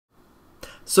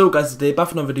So guys, today back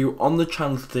for another video on the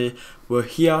channel. Today we're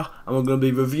here and we're going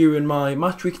to be reviewing my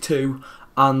match week 2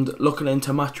 and looking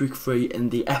into match week 3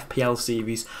 in the FPL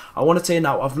series. I want to say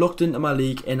now, I've looked into my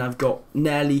league and I've got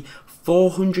nearly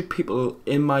 400 people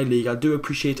in my league. I do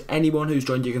appreciate anyone who's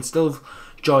joined. You can still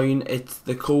join.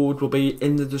 The code will be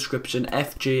in the description,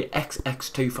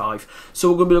 FJXX25. So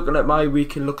we're going to be looking at my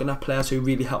week and looking at players who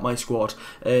really helped my squad.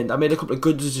 And I made a couple of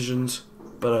good decisions,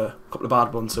 but a couple of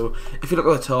bad ones. So if you look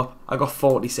at the top, I got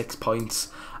 46 points,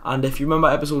 and if you remember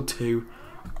episode 2,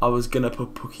 I was gonna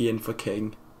put Pookie in for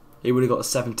King. He would have got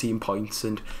 17 points,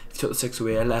 and if you took the 6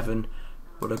 away, 11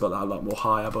 would have got that a lot more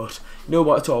higher. But you know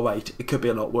what, it's alright, it could be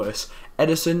a lot worse.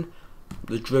 Edison,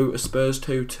 the drew to Spurs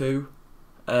 2-2,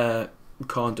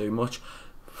 can't do much.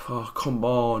 Oh, come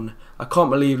on, I can't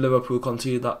believe Liverpool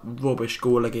conceded that rubbish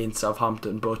goal against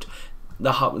Southampton, but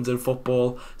that happens in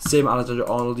football. Same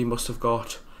Alexander-Arnold, he must have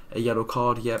got a yellow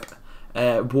card, yep.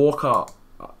 Walker,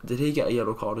 did he get a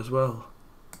yellow card as well?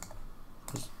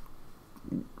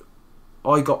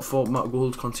 I got 4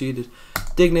 goals conceded.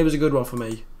 Digney was a good one for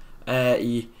me.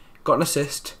 He got an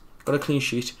assist, got a clean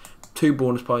sheet, 2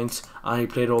 bonus points, and he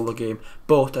played all the game.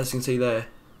 But as you can see there,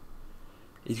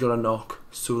 he's got a knock,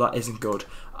 so that isn't good.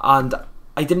 And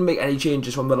I didn't make any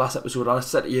changes from the last episode. I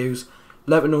said to you,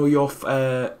 let me know your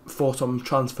thoughts on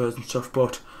transfers and stuff,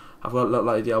 but I've got a little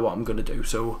idea what I'm going to do.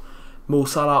 So Mo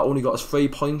Salah only got us 3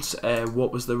 points.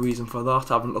 What was the reason for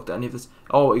that? I haven't looked at any of this.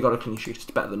 Oh, he got a clean sheet. It's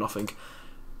better than nothing.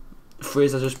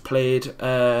 Fraser just played.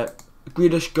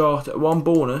 Grealish got 1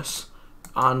 bonus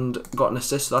and got an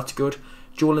assist, so that's good.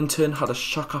 Joelinton had a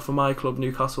shocker for my club,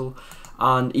 Newcastle,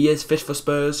 and he is fit for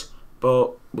Spurs,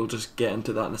 but we'll just get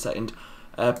into that in a second.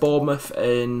 Bournemouth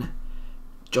in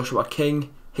Joshua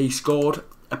King. He scored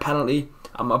a penalty,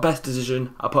 and my best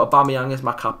decision, I put Aubameyang as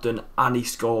my captain, and he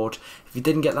scored. If he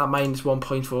didn't get that -1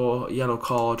 point for a yellow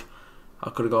card, I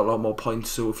could have got a lot more points.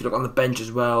 So if you look on the bench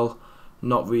as well,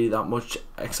 not really that much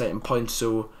exciting points.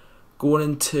 So going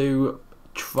into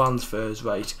transfers,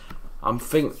 right, I'm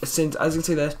thinking, since as you can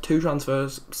see there, 2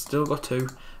 transfers, still got 2,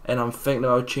 and I'm thinking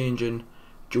about changing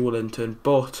Joelinton,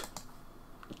 but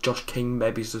Josh King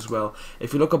maybe as well.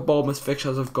 If you look at Bournemouth's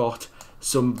fixtures, I've got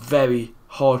some very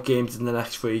hard games in the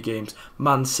next 3 games.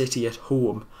 Man City at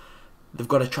home, they've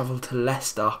got to travel to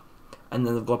Leicester, and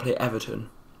then they've got to play Everton.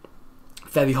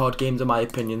 Very hard games in my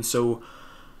opinion, so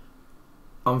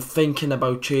I'm thinking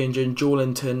about changing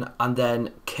Joelinton and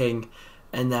then King,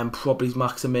 and then probably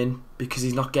max him in because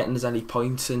he's not getting as any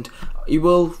points, and he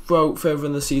will throughout further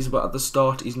in the season, but at the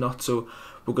start he's not. So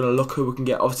we're going to look who we can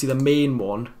get. Obviously the main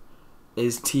one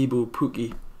is Thibaut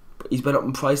Pookie, but he's been up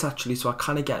in price actually, so I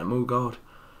kind of get him. Oh god.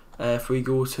 If we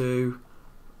go to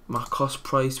my cost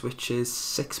price, which is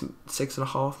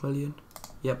 6.5 million,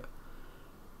 yep.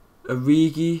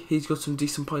 Origi, he's got some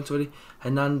decent points already.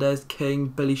 Hernandez, King,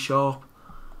 Billy Sharp.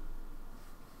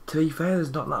 To be fair,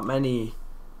 there's not that many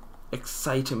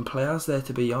exciting players there,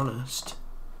 to be honest.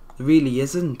 There really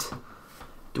isn't.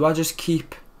 Do I just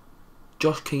keep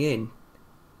Josh King in?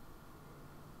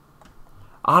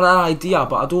 I had an idea,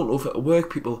 but I don't know if it'll work,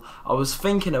 people. I was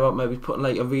thinking about maybe putting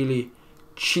like a really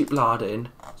cheap lad in,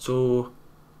 so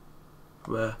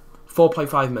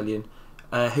 4.5 million,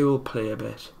 who will play a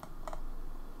bit.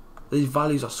 These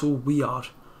values are so weird.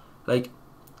 Like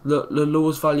the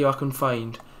lowest value I can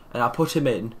find, and I put him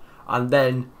in, and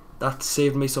then that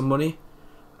saved me some money,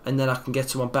 and then I can get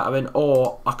someone better in,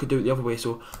 or I could do it the other way.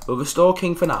 So we'll restore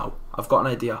King for now. I've got an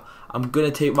idea. I'm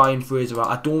gonna take Ryan Fraser out.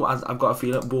 I've got a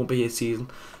feeling it won't be his season,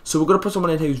 so we're gonna put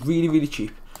someone in who's really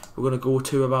cheap. We're gonna go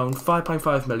to around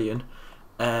 5.5 million.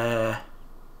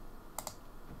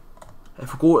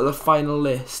 If we go to the final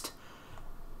list,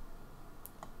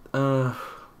 is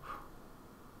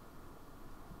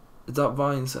that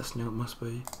Ryan Sess? No, it must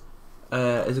be.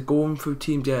 Is it going through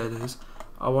teams? Yeah, it is.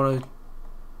 I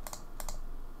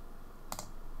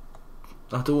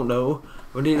don't know.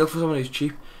 We need to look for someone who's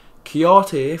cheap.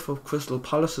 Chiarte for Crystal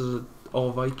Palace is an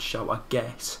alright shout, I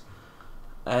guess.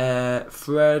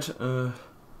 Fred, I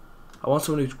want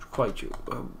someone who's quite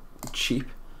cheap.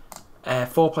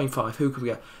 4.5, who could we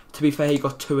get? To be fair, he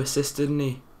got 2 assists, didn't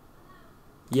he?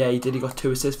 Yeah, he did. He got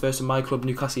 2 assists versus my club,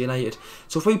 Newcastle United.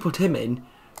 So if we put him in,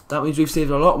 that means we've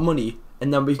saved a lot of money,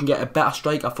 and then we can get a better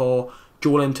striker for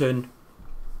Joelinton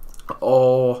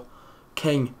or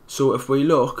King. So if we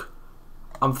look,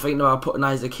 I'm thinking about putting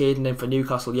Isaac Hayden in for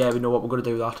Newcastle. Yeah, we know what we're going to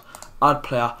do with that. Add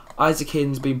player. Isaac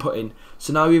Hayden's been put in.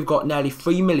 So now we've got nearly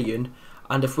 3 million,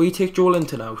 and if we take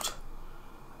Joelinton out,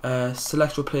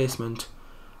 select replacement,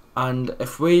 and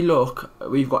if we look,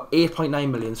 we've got 8.9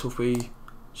 million, so if we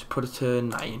just put it to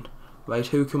 9, right,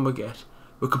 who can we get?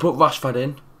 We could put Rashford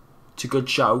in, it's a good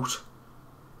shout.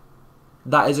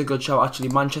 That is a good shout actually.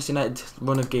 Manchester United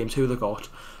run of games, who they got?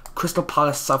 Crystal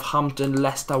Palace, Southampton,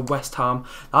 Leicester, West Ham.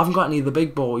 I haven't got any of the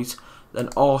big boys. Then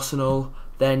Arsenal,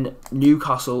 then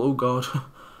Newcastle. Oh god.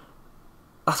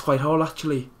 That's quite hard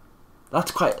actually.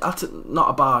 That's not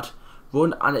a bad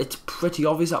run, and it's pretty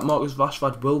obvious that Marcus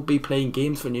Rashford will be playing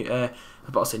games for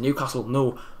Newcastle.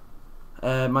 No,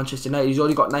 Manchester United. He's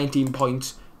only got 19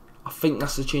 points. I think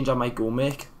that's the change I might go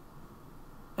make.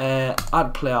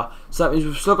 Add player. So that means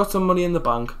we've still got some money in the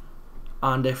bank,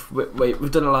 and if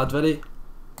we've done it, lads. Ready?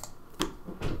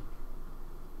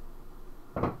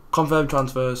 Confirm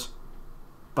transfers.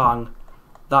 Bang.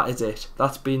 That is it.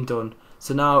 That's been done.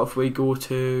 So now if we go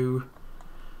to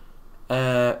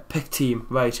pick team,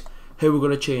 right? Who we're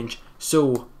gonna change?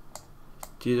 So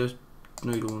no, you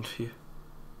don't.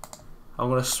 I'm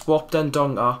gonna swap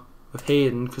Dendonka with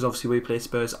Hayden because obviously we play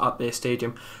Spurs at their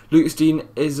stadium. Lucas Dean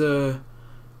is a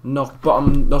knock, but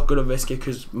I'm not gonna risk it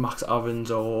because Max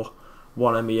Evans or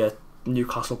one of me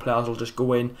Newcastle players will just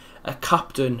go in. A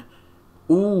captain.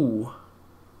 Ooh,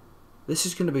 this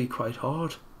is gonna be quite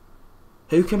hard.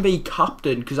 Who can be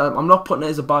captain? Because I'm not putting it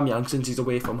as Aubameyang since he's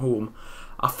away from home.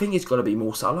 I think it's got to be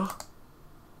Mo Salah.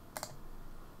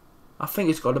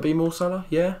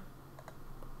 Yeah.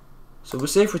 So we'll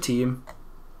say for team.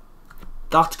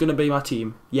 That's going to be my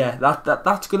team. Yeah,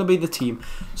 that's going to be the team.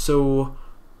 So,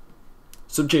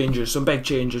 some big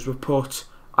changes. We've put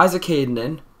Isaac Hayden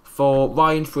in for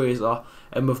Ryan Fraser,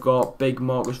 and we've got big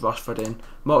Marcus Rashford in.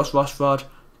 Marcus Rashford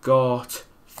got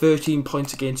 13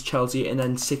 points against Chelsea and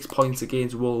then 6 points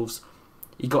against Wolves.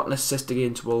 He got an assist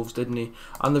against Wolves, didn't he?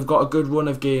 And they've got a good run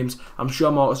of games. I'm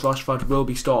sure Marcus Rashford will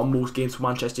be starting most games for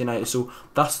Manchester United, so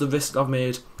that's the risk I've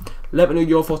made. Let me know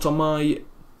your thoughts on my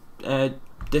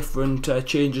different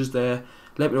changes there.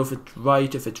 Let me know if it's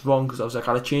right, if it's wrong, because I was like,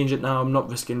 I'll change it now. I'm not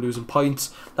risking losing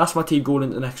points. That's my team going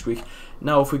into next week.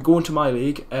 Now, if we go into my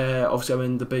league, obviously I'm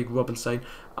in the big Robinstein,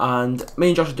 and me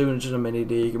and Josh are doing just a mini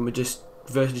league, and we're just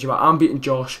versus each other. I'm beating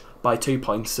Josh by 2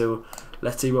 points, so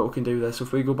let's see what we can do there. So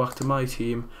if we go back to my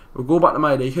team, we'll go back to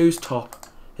my league. Who's top?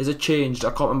 Is it changed? I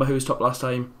can't remember who was top last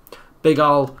time. Big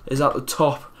Al is at the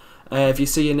top. If you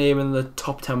see your name in the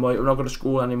top 10, right, we're not going to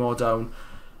scroll any more down.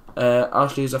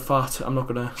 Ashley is a fat. I'm not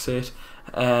going to say it.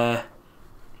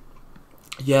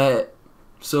 Yeah,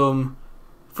 some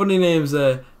funny names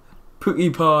there.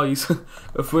 Pookie Pies.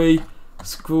 If we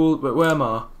scroll, where am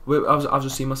I? I've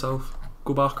just seen myself.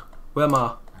 Go back. Where am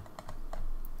I?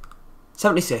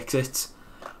 76. It's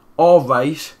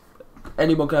alright.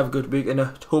 Anyone can have a good week, and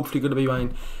it's hopefully going to be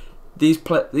mine. These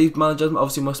managers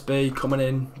obviously must be coming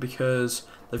in because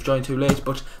they've joined too late.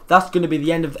 But that's going to be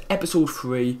the end of episode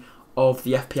 3 of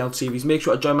the FPL series. Make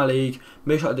sure to join my league.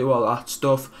 Make sure to do all that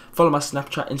stuff. Follow my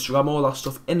Snapchat, Instagram, all that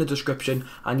stuff in the description.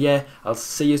 And yeah, I'll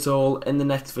see you all in the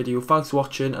next video. Thanks for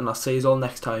watching, and I'll see you all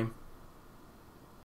next time.